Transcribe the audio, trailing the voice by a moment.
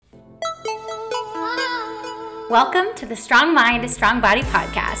Welcome to the Strong Mind, Strong Body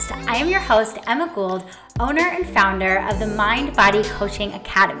podcast. I am your host, Emma Gould, owner and founder of the Mind Body Coaching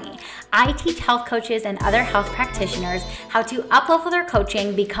Academy. I teach health coaches and other health practitioners how to up-level their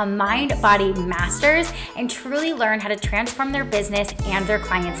coaching, become mind-body masters, and truly learn how to transform their business and their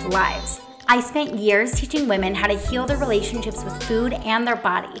clients' lives. I spent years teaching women how to heal their relationships with food and their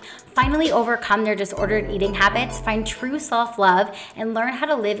body, finally overcome their disordered eating habits, find true self-love, and learn how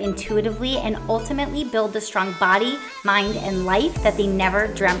to live intuitively and ultimately build the strong body, mind, and life that they never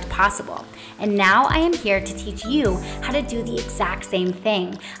dreamt possible. And now I am here to teach you how to do the exact same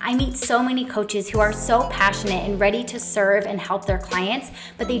thing. I meet so many coaches who are so passionate and ready to serve and help their clients,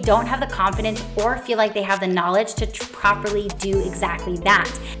 but they don't have the confidence or feel like they have the knowledge to properly do exactly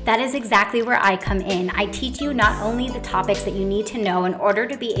that. That is exactly where I come in. I teach you not only the topics that you need to know in order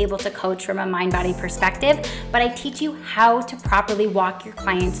to be able to coach from a mind-body perspective, but I teach you how to properly walk your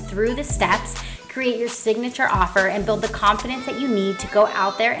clients through the steps, create your signature offer, and build the confidence that you need to go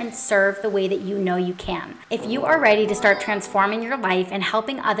out there and serve the way that you know you can. If you are ready to start transforming your life and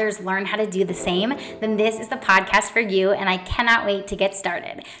helping others learn how to do the same, then this is the podcast for you, and I cannot wait to get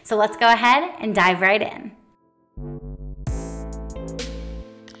started. So let's go ahead and dive right in.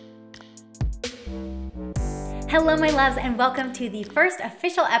 Hello, my loves, and welcome to the first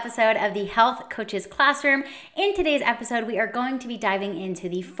official episode of the Health Coaches Classroom. In today's episode, we are going to be diving into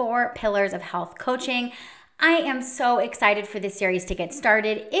the 4 pillars of health coaching. I am so excited for this series to get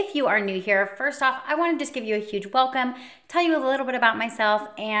started. If you are new here, first off, I want to just give you a huge welcome, tell you a little bit about myself,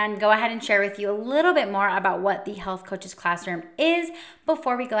 and go ahead and share with you a little bit more about what the Health Coaches Classroom is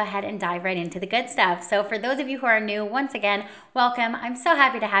before we go ahead and dive right into the good stuff. So for those of you who are new, once again, welcome. I'm so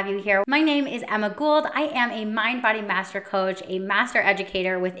happy to have you here. My name is Emma Gould. I am a mind-body master coach, a master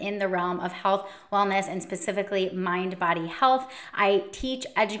educator within the realm of health, wellness, and specifically mind-body health. I teach,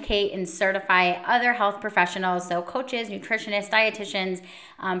 educate, and certify other health professionals, so coaches, nutritionists, dietitians,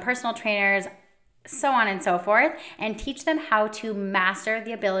 personal trainers, so on and so forth, and teach them how to master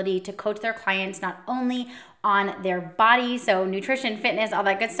the ability to coach their clients not only on their body, so nutrition, fitness, all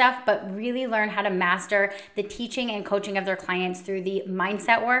that good stuff, but really learn how to master the teaching and coaching of their clients through the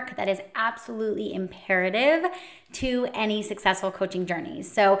mindset work that is absolutely imperative to any successful coaching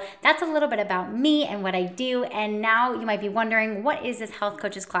journeys. So that's a little bit about me and what I do. And now you might be wondering, what is this Health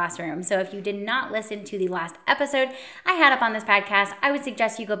Coaches Classroom? So if you did not listen to the last episode I had up on this podcast, I would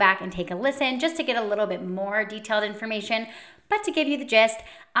suggest you go back and take a listen just to get a little bit more detailed information. But to give you the gist,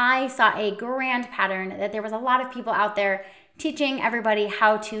 I saw a grand pattern that there was a lot of people out there teaching everybody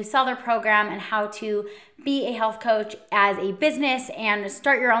how to sell their program and how to be a health coach as a business and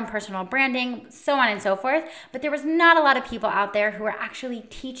start your own personal branding, so on and so forth. But there was not a lot of people out there who were actually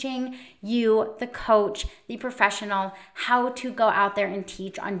teaching you, the coach, the professional, how to go out there and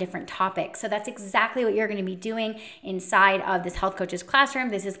teach on different topics. So that's exactly what you're going to be doing inside of this Health Coaches Classroom.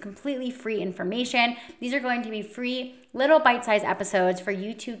 This is completely free information. These are going to be free little bite-sized episodes for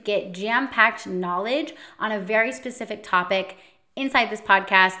you to get jam-packed knowledge on a very specific topic inside this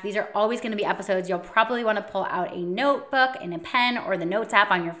podcast. These are always going to be episodes you'll probably want to pull out a notebook and a pen or the notes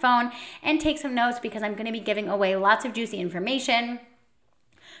app on your phone and take some notes, because I'm going to be giving away lots of juicy information,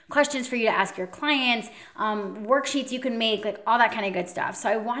 questions for you to ask your clients, worksheets you can make, like all that kind of good stuff. So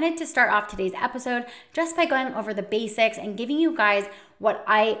I wanted to start off today's episode just by going over the basics and giving you guys what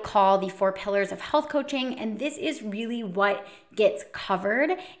I call the 4 pillars of health coaching. And this is really what gets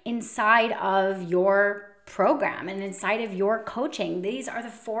covered inside of your program and inside of your coaching. These are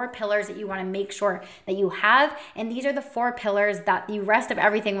the 4 pillars that you want to make sure that you have. And these are the 4 pillars that the rest of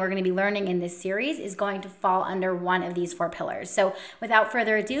everything we're going to be learning in this series is going to fall under one of these 4 pillars. So without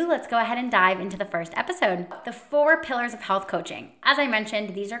further ado, let's go ahead and dive into the first episode. The 4 pillars of health coaching. As I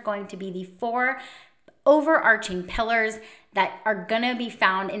mentioned, these are going to be the 4 overarching pillars that are going to be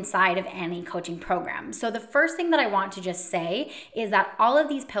found inside of any coaching program. So the first thing that I want to just say is that all of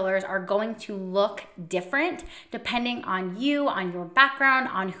these pillars are going to look different depending on you, on your background,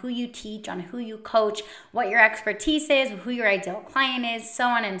 on who you teach, on who you coach, what your expertise is, who your ideal client is, so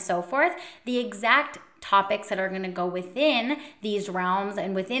on and so forth. The exact topics that are going to go within these realms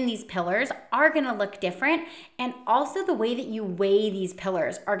and within these pillars are going to look different, and also the way that you weigh these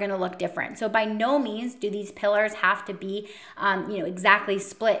pillars are going to look different. So by no means do these pillars have to be exactly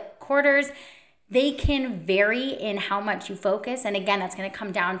split quarters. They can vary in how much you focus, and again, that's going to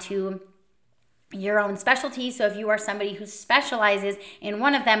come down to your own specialty. So if you are somebody who specializes in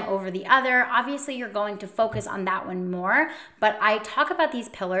one of them over the other, obviously you're going to focus on that one more. But I talk about these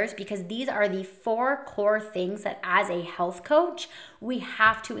pillars because these are the 4 core things that as a health coach, we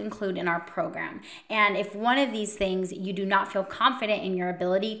have to include in our program. And if one of these things you do not feel confident in your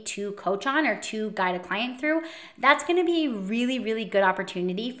ability to coach on or to guide a client through, that's going to be a really, really good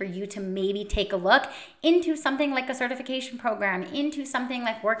opportunity for you to maybe take a look into something like a certification program, into something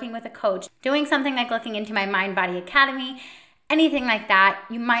like working with a coach, doing something like looking into my Mind Body Academy. Anything like that,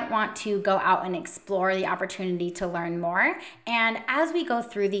 you might want to go out and explore the opportunity to learn more. And as we go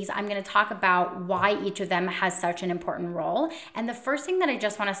through these, I'm going to talk about why each of them has such an important role. And the first thing that I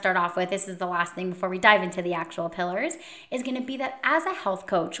just want to start off with, this is the last thing before we dive into the actual pillars, is going to be that as a health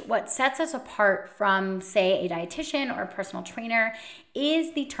coach, what sets us apart from, say, a dietitian or a personal trainer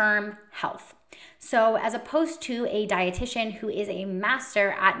is the term health. So as opposed to a dietitian who is a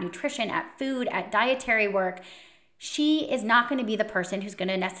master at nutrition, at food, at dietary work, she is not going to be the person who's going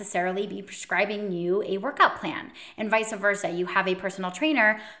to necessarily be prescribing you a workout plan, and vice versa. You have a personal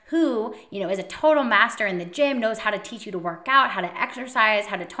trainer who, is a total master in the gym, knows how to teach you to work out, how to exercise,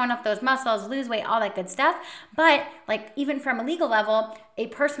 how to tone up those muscles, lose weight, all that good stuff. But even from a legal level, a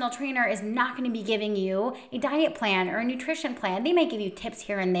personal trainer is not going to be giving you a diet plan or a nutrition plan. They may give you tips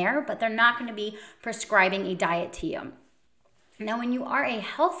here and there, but they're not going to be prescribing a diet to you. Now, when you are a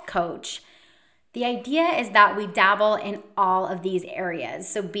health coach, the idea is that we dabble in all of these areas.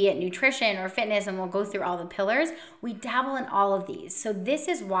 So be it nutrition or fitness, and we'll go through all the pillars, we dabble in all of these. So this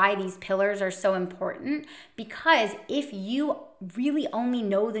is why these pillars are so important, because if you really only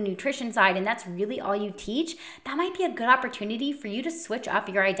know the nutrition side and that's really all you teach, that might be a good opportunity for you to switch up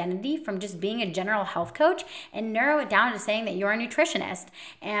your identity from just being a general health coach and narrow it down to saying that you're a nutritionist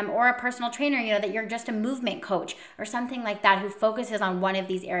or a personal trainer, that you're just a movement coach or something like that who focuses on one of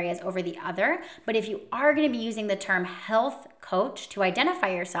these areas over the other. But if you are going to be using the term health coach to identify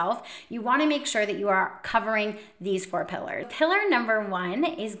yourself, you want to make sure that you are covering these 4 pillars. Pillar number 1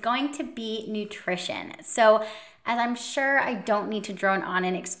 is going to be nutrition. So as I'm sure I don't need to drone on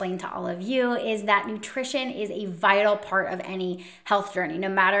and explain to all of you, is that nutrition is a vital part of any health journey. No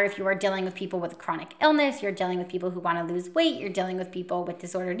matter if you are dealing with people with chronic illness, you're dealing with people who want to lose weight, you're dealing with people with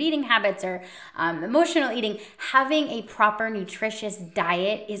disordered eating habits or emotional eating, having a proper nutritious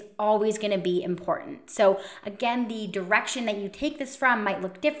diet is always going to be important. So again, the direction that you take this from might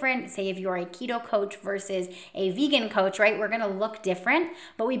look different. Say if you're a keto coach versus a vegan coach, right? We're going to look different,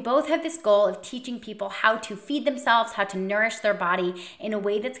 but we both have this goal of teaching people how to feed themselves, how to nourish their body in a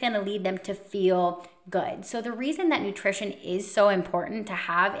way that's going to lead them to feel good. So the reason that nutrition is so important to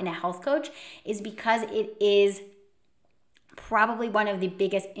have in a health coach is because it is probably one of the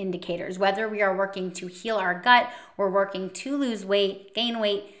biggest indicators, whether we are working to heal our gut, we're working to lose weight, gain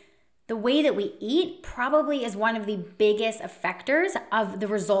weight. The way that we eat probably is one of the biggest effectors of the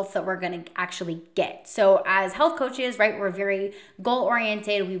results that we're going to actually get. So as health coaches, right, we're very goal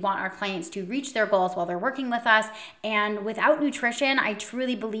oriented. We want our clients to reach their goals while they're working with us. And without nutrition, I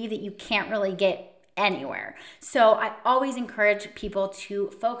truly believe that you can't really get anywhere. So I always encourage people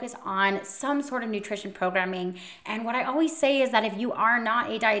to focus on some sort of nutrition programming. And what I always say is that if you are not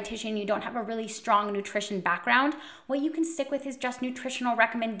a dietitian, you don't have a really strong nutrition background, what you can stick with is just nutritional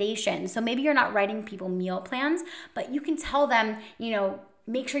recommendations. So maybe you're not writing people meal plans, but you can tell them,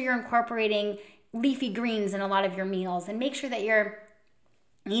 make sure you're incorporating leafy greens in a lot of your meals, and make sure that you're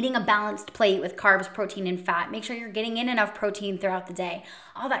eating a balanced plate with carbs, protein, and fat. Make sure you're getting in enough protein throughout the day.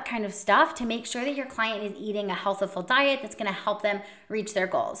 All that kind of stuff to make sure that your client is eating a healthful diet that's going to help them reach their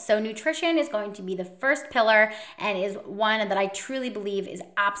goals. So nutrition is going to be the first pillar and is one that I truly believe is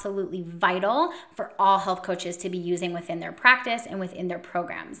absolutely vital for all health coaches to be using within their practice and within their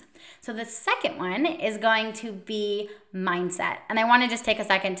programs. So the second one is going to be mindset. And I want to just take a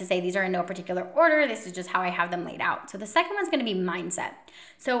second to say these are in no particular order. This is just how I have them laid out. So the second one's going to be mindset.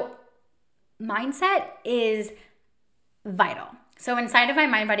 So mindset is vital. So inside of my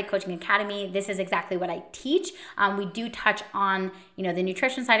Mind Body Coaching Academy, this is exactly what I teach. We do touch on, the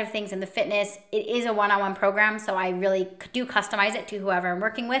nutrition side of things and the fitness. It is a one-on-one program, so I really do customize it to whoever I'm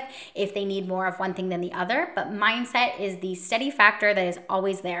working with if they need more of one thing than the other. But mindset is the steady factor that is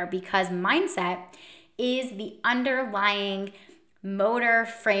always there, because mindset is the underlying motor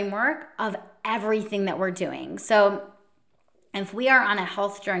framework of everything that we're doing. So if we are on a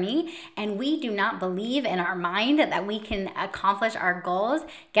health journey and we do not believe in our mind that we can accomplish our goals,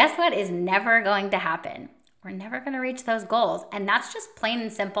 guess what is never going to happen? we're never going to reach those goals. And that's just plain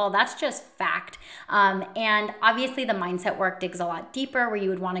and simple. That's just fact. And obviously the mindset work digs a lot deeper, where you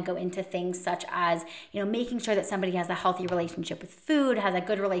would want to go into things such as, making sure that somebody has a healthy relationship with food, has a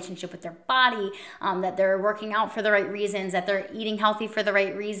good relationship with their body, that they're working out for the right reasons, that they're eating healthy for the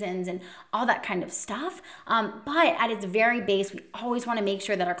right reasons, and all that kind of stuff. But at its very base, we always want to make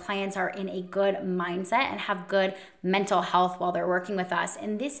sure that our clients are in a good mindset and have good mental health while they're working with us.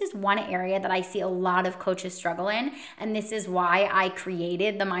 And this is one area that I see a lot of coaches struggle in. And this is why I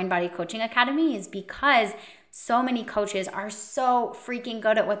created the Mind Body Coaching Academy, is because so many coaches are so freaking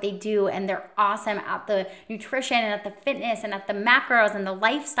good at what they do, and they're awesome at the nutrition and at the fitness and at the macros and the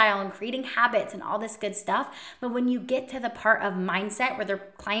lifestyle and creating habits and all this good stuff. But when you get to the part of mindset where their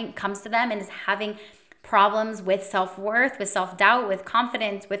client comes to them and is having problems with self-worth, with self-doubt, with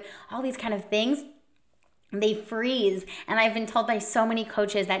confidence, with all these kind of things, they freeze. And I've been told by so many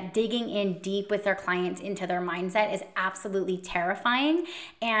coaches that digging in deep with their clients into their mindset is absolutely terrifying.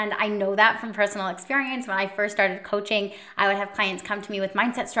 And I know that from personal experience. When I first started coaching, I would have clients come to me with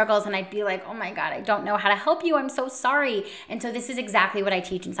mindset struggles, and I'd be like, oh my God, I don't know how to help you. I'm so sorry. And so this is exactly what I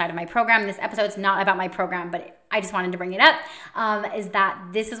teach inside of my program. This episode's not about my program, but I just wanted to bring it up, is that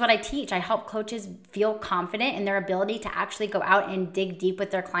this is what I teach. I help coaches feel confident in their ability to actually go out and dig deep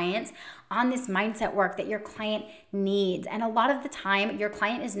with their clients on this mindset work that your client needs. And a lot of the time, your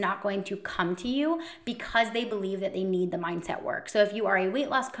client is not going to come to you because they believe that they need the mindset work. So if you are a weight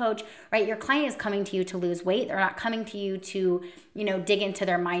loss coach, right, your client is coming to you to lose weight. They're not coming to you to, dig into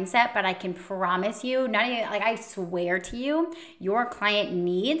their mindset. But I can promise you, I swear to you, your client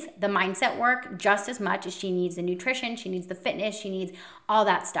needs the mindset work just as much as she needs the nutrition, she needs the fitness, she needs all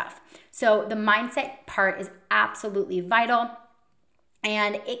that stuff. So the mindset part is absolutely vital.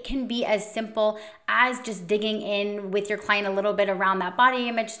 And it can be as simple as just digging in with your client a little bit around that body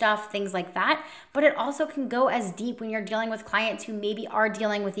image stuff, things like that. But it also can go as deep when you're dealing with clients who maybe are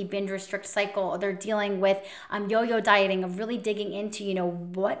dealing with a binge restrict cycle, or they're dealing with yo-yo dieting, of really digging into,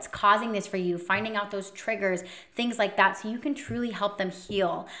 what's causing this for you, finding out those triggers, things like that. So you can truly help them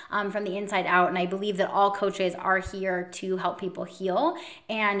heal from the inside out. And I believe that all coaches are here to help people heal.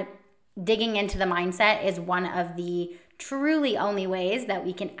 And digging into the mindset is one of the truly only ways that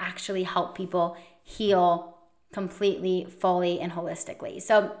we can actually help people heal completely, fully, and holistically.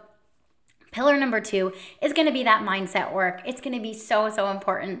 So pillar number 2 is going to be that mindset work. It's going to be so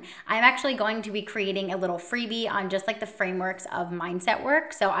important. I'm actually going to be creating a little freebie on just like the frameworks of mindset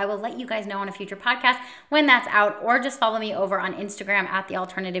work. So I will let you guys know on a future podcast when that's out, or just follow me over on Instagram at The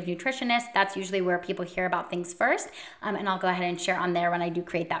Alternative Nutritionist. That's usually where people hear about things first. And I'll go ahead and share on there when I do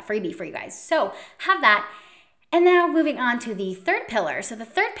create that freebie for you guys. So have that. And now moving on to the third pillar. So the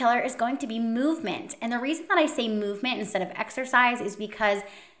third pillar is going to be movement. And the reason that I say movement instead of exercise is because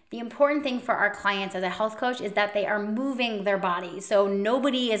the important thing for our clients as a health coach is that they are moving their body. So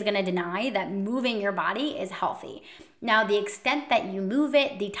nobody is going to deny that moving your body is healthy. Now, the extent that you move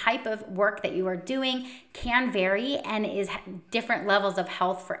it, the type of work that you are doing can vary and is different levels of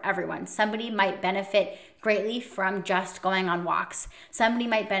health for everyone. Somebody might benefit greatly from just going on walks. Somebody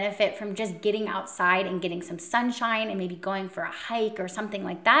might benefit from just getting outside and getting some sunshine and maybe going for a hike or something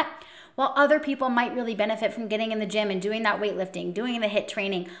like that. While other people might really benefit from getting in the gym and doing that weightlifting, doing the HIIT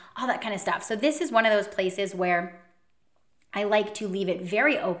training, all that kind of stuff. So this is one of those places where I like to leave it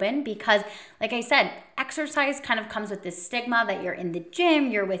very open because, like I said, exercise kind of comes with this stigma that you're in the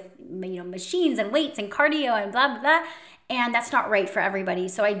gym, you're with machines and weights and cardio and blah, blah, blah. And that's not right for everybody.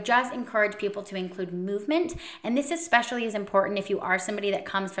 So I just encourage people to include movement. And this especially is important if you are somebody that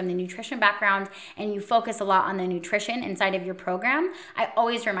comes from the nutrition background and you focus a lot on the nutrition inside of your program. I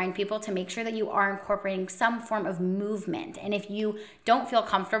always remind people to make sure that you are incorporating some form of movement. And if you don't feel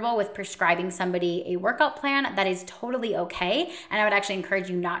comfortable with prescribing somebody a workout plan, that is totally okay. And I would actually encourage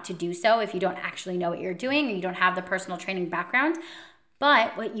you not to do so if you don't actually know what you're doing or you don't have the personal training background.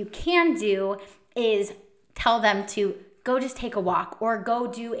 But what you can do is tell them to go just take a walk, or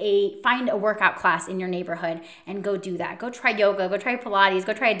go find a workout class in your neighborhood and go do that. Go try yoga, go try Pilates,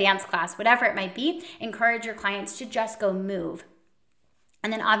 go try a dance class, whatever it might be. Encourage your clients to just go move.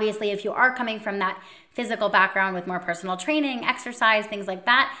 And then obviously if you are coming from that physical background with more personal training, exercise, things like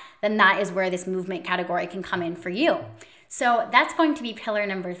that, then that is where this movement category can come in for you. So that's going to be pillar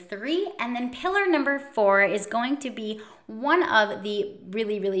number 3. And then pillar number 4 is going to be one of the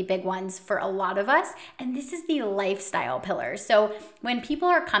really, really big ones for a lot of us. And this is the lifestyle pillar. So when people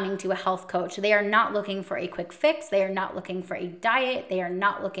are coming to a health coach, they are not looking for a quick fix. They are not looking for a diet. They are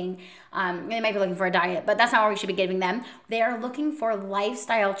not looking, they might be looking for a diet, but that's not what we should be giving them. They are looking for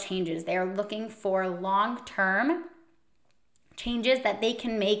lifestyle changes. They are looking for long-term changes that they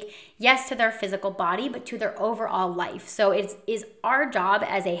can make, yes, to their physical body, but to their overall life. So it is our job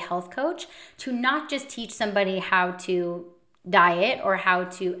as a health coach to not just teach somebody how to diet or how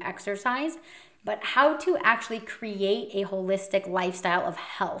to exercise, but how to actually create a holistic lifestyle of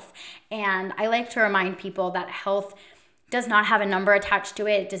health. And I like to remind people that health does not have a number attached to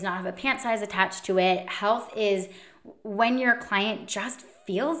it. It does not have a pant size attached to it. Health is when your client just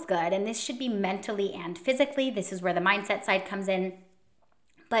feels good, and this should be mentally and physically. This is where the mindset side comes in.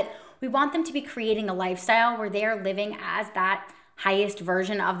 But we want them to be creating a lifestyle where they are living as that highest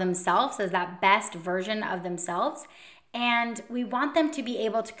version of themselves, as that best version of themselves. And we want them to be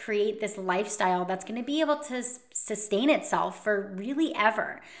able to create this lifestyle that's going to be able to sustain itself for really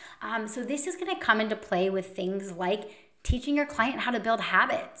ever. So this is going to come into play with things like teaching your client how to build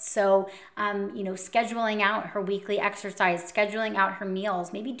habits. So, scheduling out her weekly exercise, scheduling out her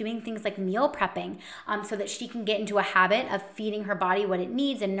meals, maybe doing things like meal prepping so that she can get into a habit of feeding her body what it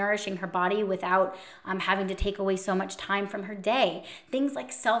needs and nourishing her body without having to take away so much time from her day. Things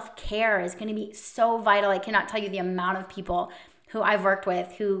like self-care is going to be so vital. I cannot tell you the amount of people who I've worked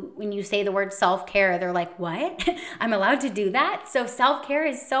with who, when you say the word self-care, they're like, what? I'm allowed to do that? So self-care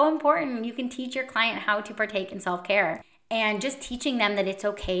is so important. You can teach your client how to partake in self-care. And just teaching them that it's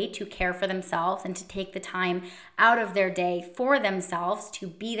okay to care for themselves and to take the time out of their day for themselves, to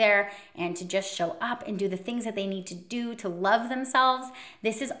be there and to just show up and do the things that they need to do to love themselves.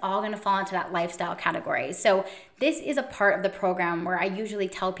 This is all going to fall into that lifestyle category. So this is a part of the program where I usually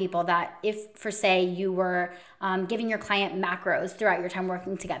tell people that if, for say, you were giving your client macros throughout your time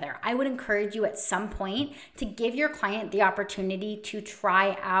working together, I would encourage you at some point to give your client the opportunity to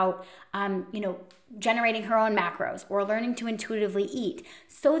try out, generating her own macros or learning to intuitively eat,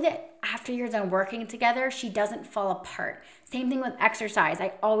 so that after you're done working together, she doesn't fall apart. Same thing with exercise.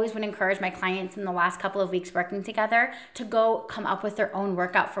 I always would encourage my clients in the last couple of weeks working together to go come up with their own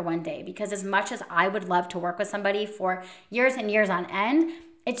workout for one day, because as much as I would love to work with somebody for years and years on end,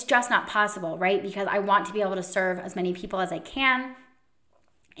 it's just not possible, right? Because I want to be able to serve as many people as I can.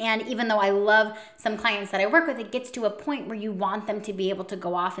 And even though I love some clients that I work with, it gets to a point where you want them to be able to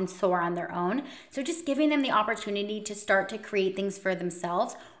go off and soar on their own. So just giving them the opportunity to start to create things for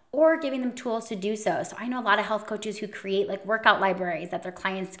themselves, or giving them tools to do so. So I know a lot of health coaches who create like workout libraries that their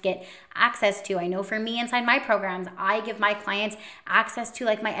clients get access to. I know for me, inside my programs, I give my clients access to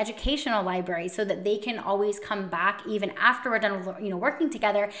like my educational library so that they can always come back even after we're done, working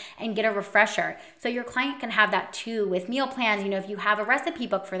together, and get a refresher. So your client can have that too with meal plans. If you have a recipe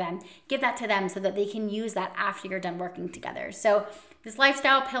book for them, give that to them so that they can use that after you're done working together. So this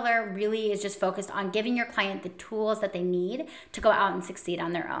lifestyle pillar really is just focused on giving your client the tools that they need to go out and succeed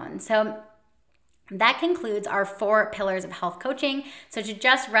on their own. So that concludes our 4 pillars of health coaching. So to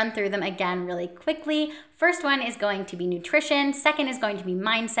just run through them again really quickly, first one is going to be nutrition, second is going to be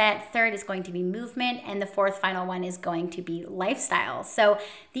mindset, third is going to be movement, and the fourth final one is going to be lifestyle. So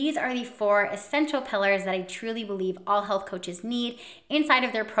these are the 4 essential pillars that I truly believe all health coaches need inside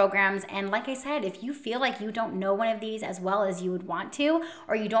of their programs. And like I said, if you feel like you don't know one of these as well as you would want to,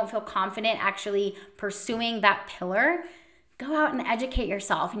 or you don't feel confident actually pursuing that pillar, go out and educate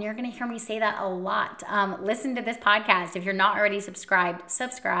yourself. And you're going to hear me say that a lot. Listen to this podcast. If you're not already subscribed,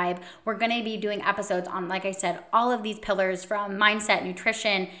 subscribe. We're going to be doing episodes on, like I said, all of these pillars, from mindset,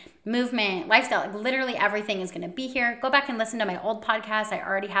 nutrition, movement, lifestyle. Like literally everything is going to be here. Go back and listen to my old podcast. I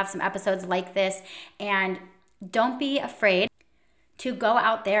already have some episodes like this. And don't be afraid to go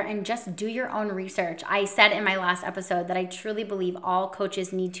out there and just do your own research. I said in my last episode that I truly believe all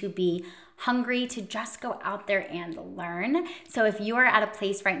coaches need to be hungry to just go out there and learn. So if you are at a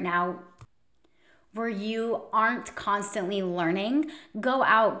place right now where you aren't constantly learning, go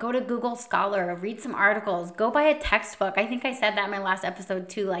out, go to Google Scholar, read some articles, go buy a textbook. I think I said that in my last episode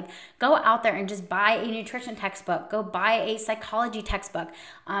too. Like, go out there and just buy a nutrition textbook, go buy a psychology textbook.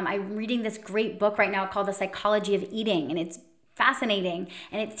 I'm reading this great book right now called The Psychology of Eating, and it's fascinating,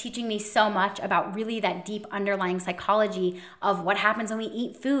 and it's teaching me so much about really that deep underlying psychology of what happens when we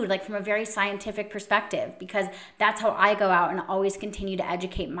eat food, like from a very scientific perspective, because that's how I go out and always continue to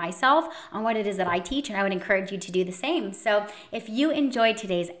educate myself on what it is that I teach, and I would encourage you to do the same. So if you enjoyed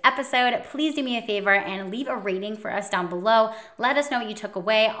today's episode, please do me a favor and leave a rating for us down below. Let us know what you took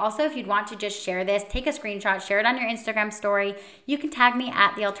away. Also, if you'd want to just share this, take a screenshot, share it on your Instagram story. You can tag me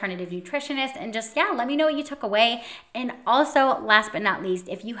at The Alternative Nutritionist and just, let me know what you took away. And also, last but not least,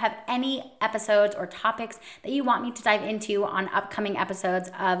 if you have any episodes or topics that you want me to dive into on upcoming episodes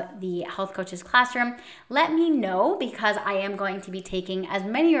of the Health Coaches Classroom, let me know, because I am going to be taking as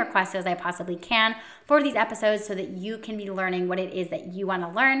many requests as I possibly can for these episodes so that you can be learning what it is that you want to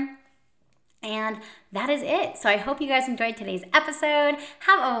learn. And that is it. So I hope you guys enjoyed today's episode.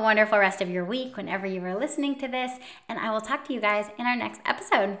 Have a wonderful rest of your week whenever you are listening to this. And I will talk to you guys in our next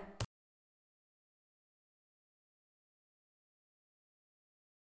episode.